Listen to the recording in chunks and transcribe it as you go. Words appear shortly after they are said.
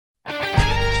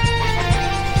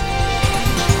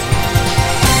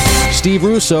Steve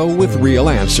Russo with Real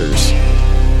Answers.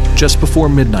 Just before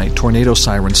midnight, tornado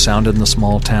sirens sounded in the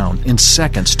small town. In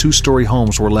seconds, 2-story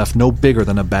homes were left no bigger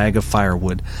than a bag of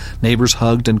firewood. Neighbors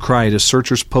hugged and cried as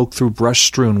searchers poked through brush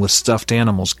strewn with stuffed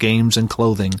animals, games, and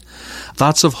clothing.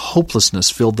 Thoughts of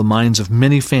hopelessness filled the minds of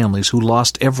many families who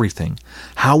lost everything.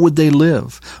 How would they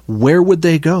live? Where would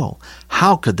they go?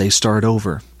 How could they start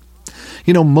over?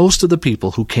 You know, most of the people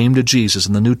who came to Jesus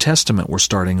in the New Testament were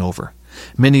starting over.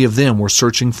 Many of them were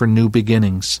searching for new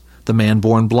beginnings. The man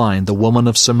born blind, the woman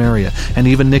of Samaria, and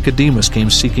even Nicodemus came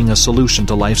seeking a solution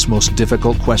to life's most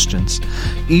difficult questions.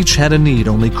 Each had a need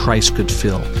only Christ could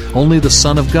fill. Only the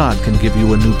Son of God can give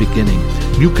you a new beginning.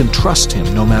 You can trust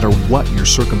Him no matter what your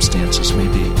circumstances may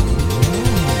be.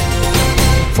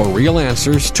 For real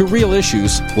answers to real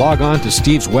issues, log on to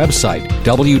Steve's website,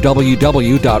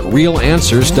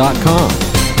 www.realanswers.com.